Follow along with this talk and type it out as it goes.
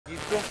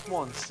just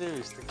won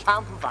Sirius, the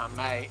camper van,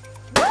 mate.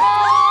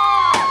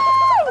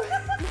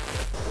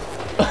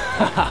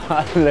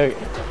 Look,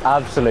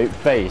 absolute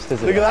beast,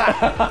 isn't it? Look at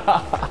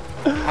that.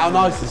 How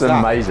nice is It's that?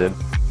 amazing.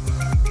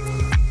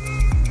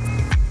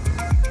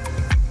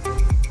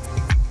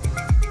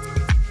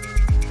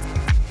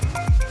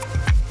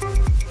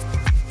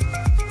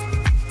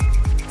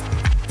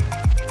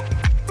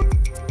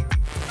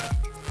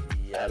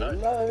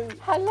 Hello.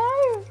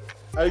 Hello.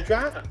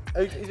 Odhran?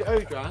 Is it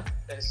Odhran?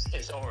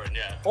 It's Odhran,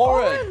 yeah.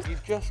 Odhran,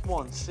 you've just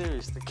won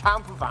Sirius, the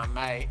camper van,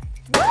 mate.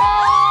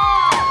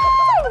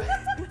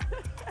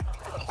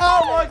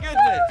 Oh my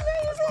goodness!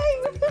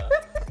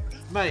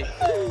 Amazing. Mate.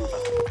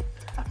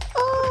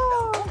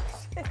 Oh.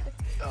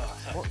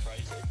 That's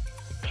crazy.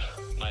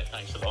 Mate,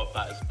 thanks a lot.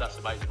 That's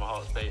amazing. My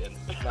heart's beating.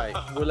 Mate,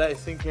 we'll let it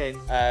sink in.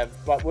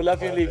 Right, we'll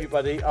love you and leave you,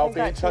 buddy. I'll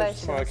be in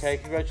touch tomorrow, okay?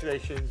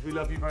 Congratulations. We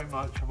love you very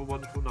much. Have a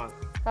wonderful night.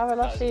 Have a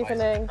lovely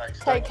evening.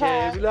 Take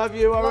care. We love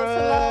you, Lots of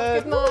Odhran.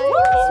 love. Good night.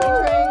 Sweet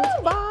dreams.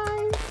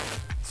 Bye.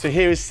 So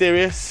here is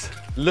Sirius.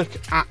 Look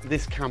at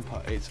this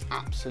camper. It's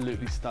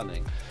absolutely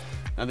stunning.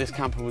 Now this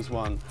camper was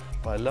won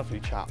by a lovely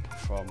chap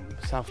from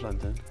South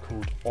London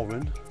called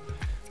Odhran.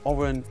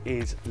 Odhran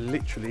is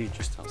literally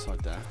just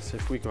outside there. So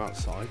if we go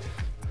outside,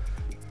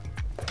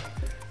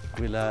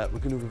 we're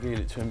going to reveal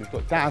it to him. We've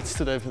got Dad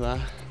stood over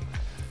there.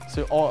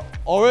 So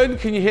Odhran,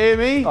 can you hear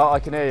me? Oh, I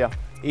can hear you.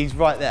 He's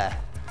right there.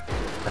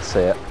 Let's see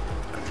it.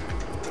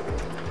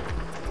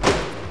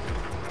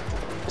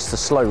 It's a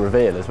slow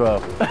reveal as well.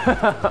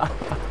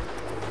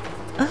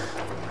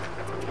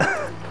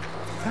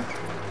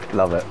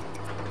 Love it.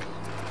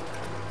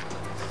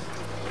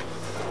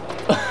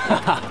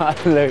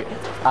 Look,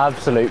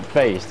 absolute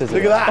beast, isn't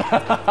it? Look at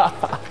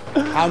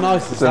that. How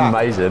nice is It's that?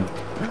 amazing.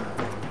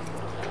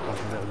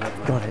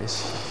 God,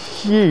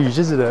 it's huge,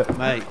 isn't it?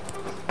 Mate.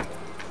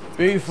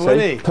 Beautiful, See,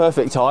 isn't he?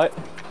 perfect height.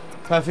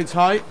 Perfect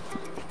height.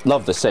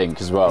 Love the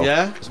sink as well.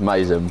 Yeah? It's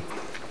amazing.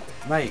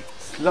 Mate,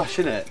 it's lush,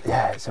 isn't it?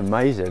 Yeah, it's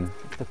amazing.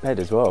 The bed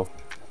as well.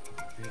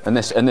 And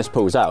this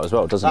pulls out as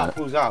well, doesn't That it?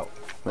 pulls out.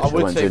 Which I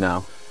won't do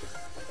now.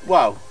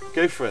 Well,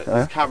 go for it.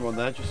 There's a camera on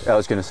there. Just. I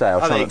was going to say, I'll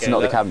try not to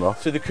knock the camera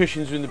off. So the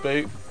cushions are in the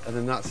boot, and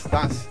then that's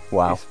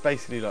wow. It's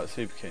basically like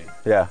Super King.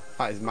 Yeah.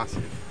 That is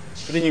massive.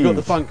 But then you've got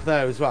the bunk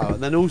there as well,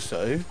 and then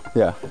also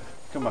Yeah.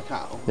 come back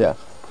out. Yeah.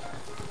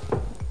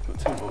 Got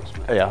tin box,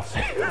 mate. Yeah.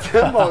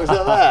 Tin box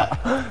up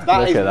there.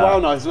 That is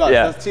well nice. Look,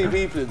 Yeah. there's 2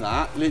 people in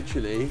that,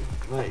 literally.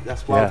 Mate,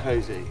 that's well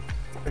cosy.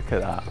 Look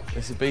at that.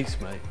 It's a beast,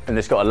 mate. And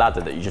it's got a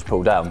ladder that you just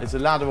pull down. There's a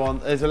ladder on.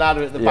 There's a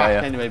ladder at the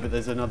back anyway, but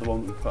there's another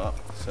one we put up.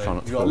 So Try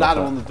not to you've got a fall ladder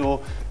off on the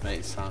door, mate.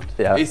 It's sound.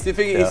 Yeah. It's the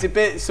thing. It's a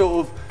bit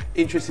sort of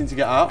interesting to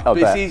get up, I'll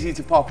but bet. it's easy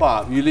to pop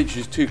up. You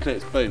literally just 2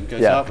 clicks, boom,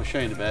 goes up. I'll show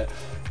you in a bit.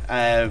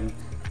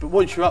 But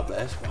once you're up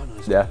there, it's well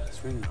nice. Yeah.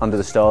 It's really nice. Under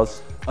the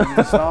stars. Under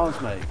the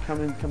stars, mate.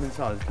 Come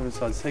inside. Come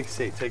inside. Take a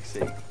seat. Take a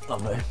seat.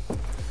 Lovely.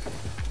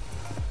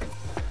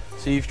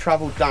 So you've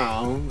travelled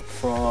down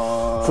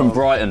From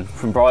Brighton.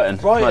 Brighton?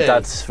 My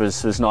dad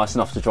was nice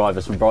enough to drive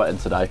us from Brighton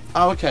today.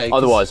 Oh, okay.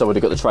 Otherwise, I would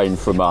have got the train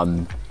from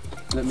London,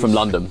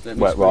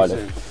 where I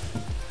live.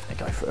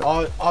 Go for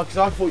it. Because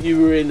I thought you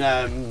were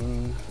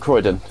in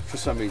Croydon. for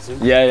some reason.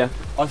 Yeah.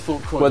 I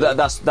thought Croydon. Well,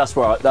 that's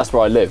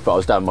where I live, but I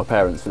was down with my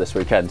parents for this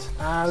weekend.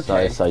 Ah,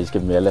 okay. So he's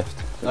given me a lift,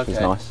 which was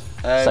nice.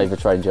 Save a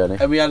train journey.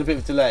 And we had a bit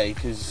of delay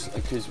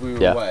because we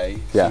were away.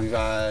 So we've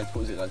had, what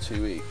was it, like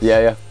 2 weeks?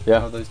 Yeah. How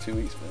have those 2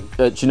 weeks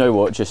been? Do you know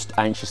what? Just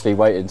anxiously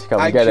waiting to come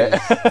and get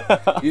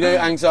it. You know,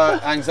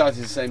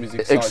 anxiety is the same as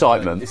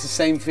excitement. It's the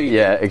same feeling.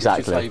 Yeah, exactly.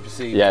 It's just how you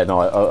perceive yeah, it. no,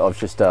 I was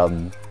just,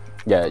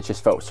 it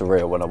just felt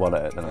surreal when I won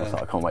it, and I was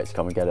like, I can't wait to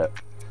come and get it.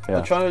 Yeah.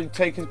 I'm trying to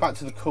take us back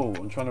to the call.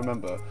 I'm trying to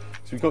remember.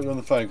 So we got you on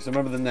the phone because I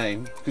remember the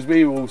name because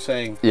we were all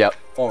saying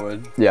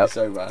Odhran. Yep. It's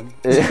Odhran.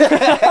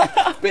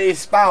 But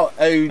it's spelled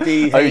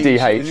O-D-H.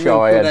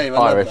 O-D-H-I-N.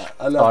 Irish.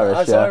 I love it.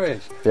 That's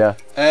Irish. Yeah.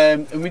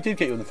 And we did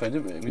get you on the phone,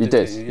 didn't we? You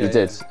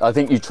did. I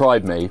think you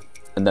tried me,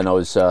 and then I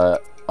was at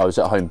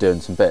home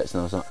doing some bits, and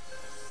I was like,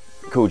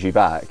 called you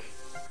back,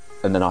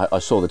 and then I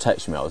saw the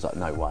text from you. I was like,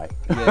 no way.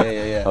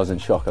 Yeah. I was in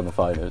shock on the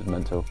phone. It was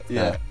mental.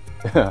 Yeah.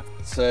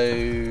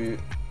 So,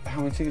 how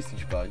many tickets did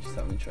you buy? Just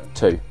out of interest.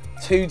 2.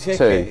 2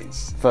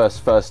 tickets.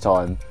 First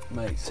time.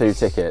 Mate, 2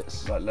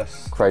 tickets. Like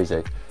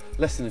crazy.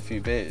 Less than a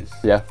few beers.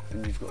 Yeah.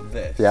 And you've got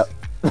this. Yep.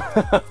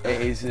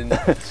 It is in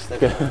just a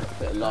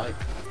bit of light.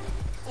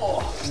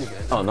 Oh, there you go.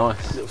 Oh,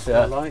 nice. Little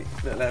spotlight.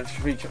 Little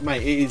extra feature.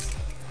 Mate,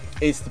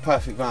 it's the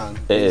perfect van.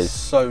 It is.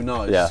 So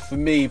nice. Yeah. For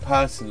me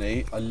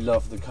personally, I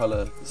love the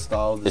colour, the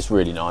style. It's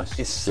really nice.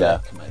 It's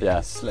slick, mate. Yeah.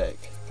 It's slick.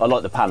 I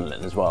like the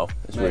panelling as well.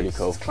 It's really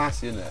cool. It's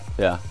classy, isn't it?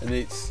 Yeah. And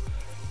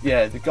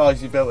the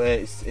guys who built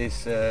it,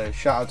 it's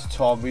shout out to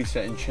Tom,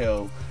 Reset and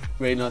Chill.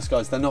 Really nice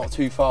guys. They're not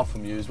too far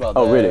from you as well.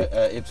 Oh, They're,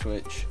 really?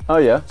 Ipswich. Oh,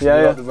 yeah. So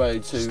yeah. up the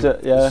road.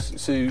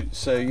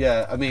 So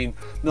yeah. I mean,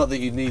 not that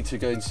you need to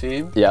go and see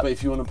him. Yeah. But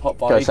if you want to pop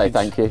by, Go say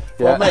thank you.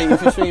 Well, mate,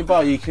 if you're swinging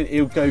by,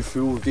 he'll go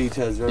through all the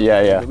details. Of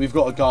everything. Yeah. We've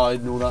got a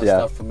guide and all that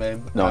stuff from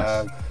him.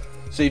 Nice.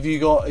 So have you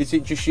got? Is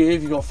it just you?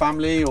 Have you got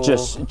family or?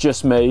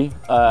 Just me.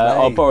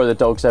 I'll borrow the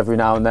dogs every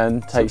now and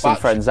then. Take some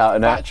friends out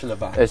in it. Bachelor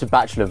van. It's a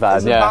bachelor van.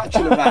 It's yeah. a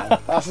bachelor van.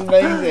 That's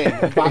amazing.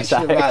 A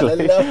bachelor van. I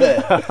love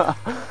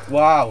it.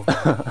 Wow.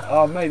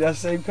 Oh mate, that's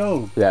so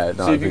cool. Yeah.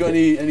 No, so have you got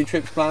any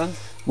trips planned?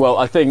 Well,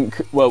 I think.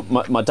 Well,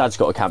 my dad's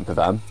got a camper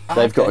van.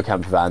 They've got a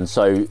camper van,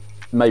 so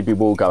maybe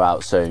we'll go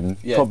out soon.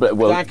 Yeah. Probably.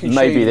 Well,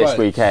 maybe this ropes.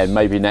 weekend,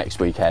 maybe next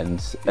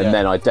weekend, and Yeah.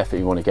 then I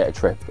definitely want to get a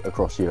trip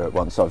across Europe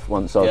once I've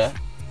Yeah.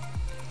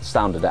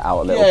 sounded it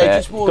out a little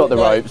just bit, got the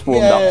ropes,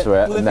 warmed up to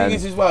it, Well, the thing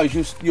is as well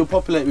is you'll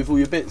populate with all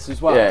your bits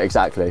as well. Yeah,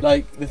 exactly.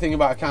 Like the thing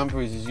about a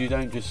camper is you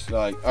don't just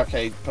like put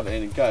it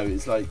in and go.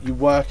 It's like you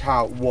work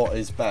out what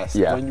is best.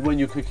 Yeah. When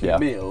you're cooking a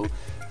meal,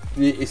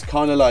 it's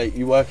kind of like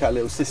you work out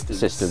little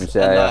systems.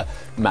 Yeah,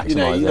 Maximise. You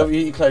know, you don't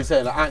eat your clothes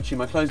there. Like actually,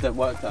 my clothes don't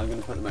work there. I'm going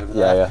to put them over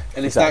there. Yeah.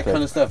 And it's that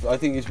kind of stuff. I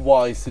think it's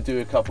wise to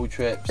do a couple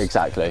trips.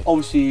 Exactly.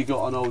 Obviously, you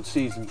got an old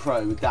seasoned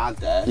pro with Dad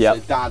there. Yeah. So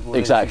Dad will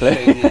exactly. show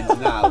you the ins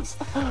and outs.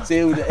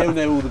 So he'll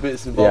know all the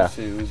bits and bobs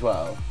too as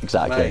well.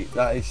 Exactly. Mate,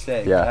 that is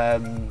sick. Yeah.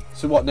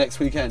 So what, next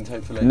weekend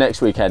hopefully?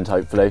 Next weekend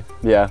hopefully.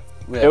 Yeah.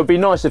 It would be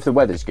nice if the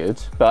weather's good,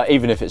 but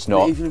even if it's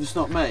not, even if it's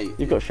not, mate,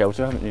 you've got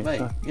shelter, haven't you? Mate,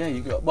 So. yeah, you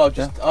got. Well, I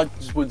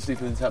just wouldn't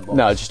sleep in the tent box.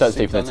 No, just don't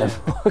sleep in the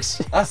tent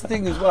box. That's the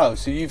thing as well.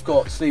 So you've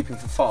got sleeping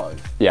for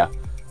 5. Yeah.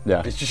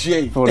 It's just you.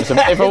 If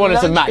I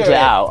wanted to max it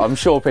out, I'm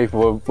sure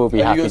people will be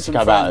happy to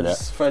come out of it.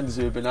 Friends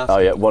who have been asking. Oh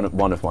yeah,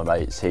 one of my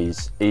mates,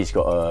 he's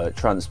got a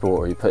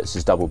transporter. He puts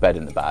his double bed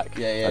in the back.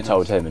 Yeah. I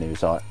told him, and he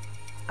was like,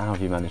 "How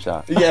have you managed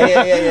that?"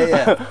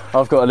 Yeah.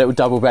 I've got a little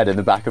double bed in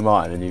the back of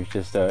mine, and you've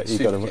just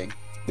you've got a.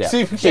 Yeah.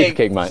 Super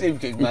king, mate. Super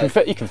king, you mate.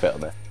 can fit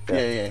on there.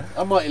 Yeah.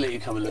 I might let you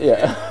come and look.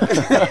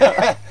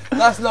 Yeah.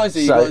 That's nice.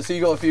 That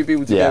you got a few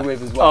people to go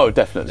with as well. Oh,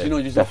 definitely. So you're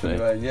not just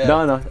definitely. off on your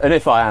own. No. And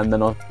if I am,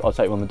 then I'll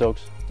take one of the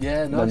dogs.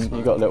 Yeah, nice. Then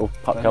you got a little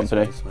pup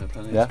company. Space, mate,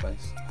 plenty of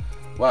space.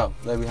 Wow,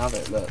 there we have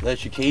it. Look,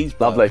 there's your keys.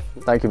 Bro. Lovely.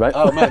 Thank you, mate.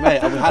 Oh,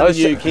 mate, I'm handing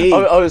you a key.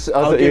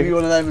 I'll give you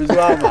one of them as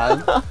well,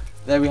 man.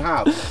 There we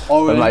have.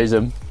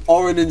 Amazing.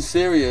 Odhran and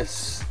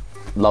Sirius.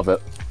 Love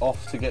it.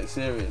 Off to get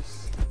serious.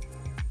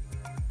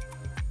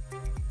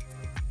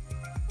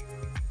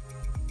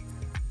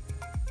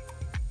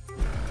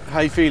 How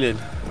you feeling?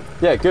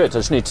 Yeah, good. I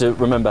just need to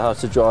remember how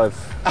to drive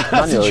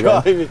manual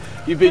again.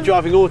 You've been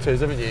driving autos,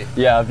 haven't you?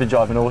 Yeah, I've been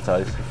driving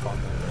autos.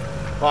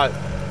 Right.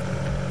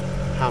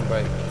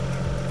 Handbrake.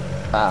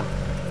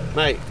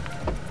 Mate.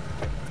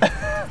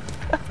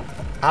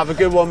 Have a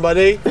good one,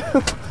 buddy.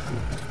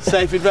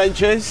 Safe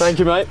adventures. Thank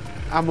you, mate.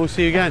 And we'll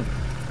see you again.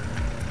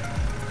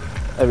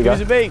 There we go.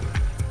 Who's it be?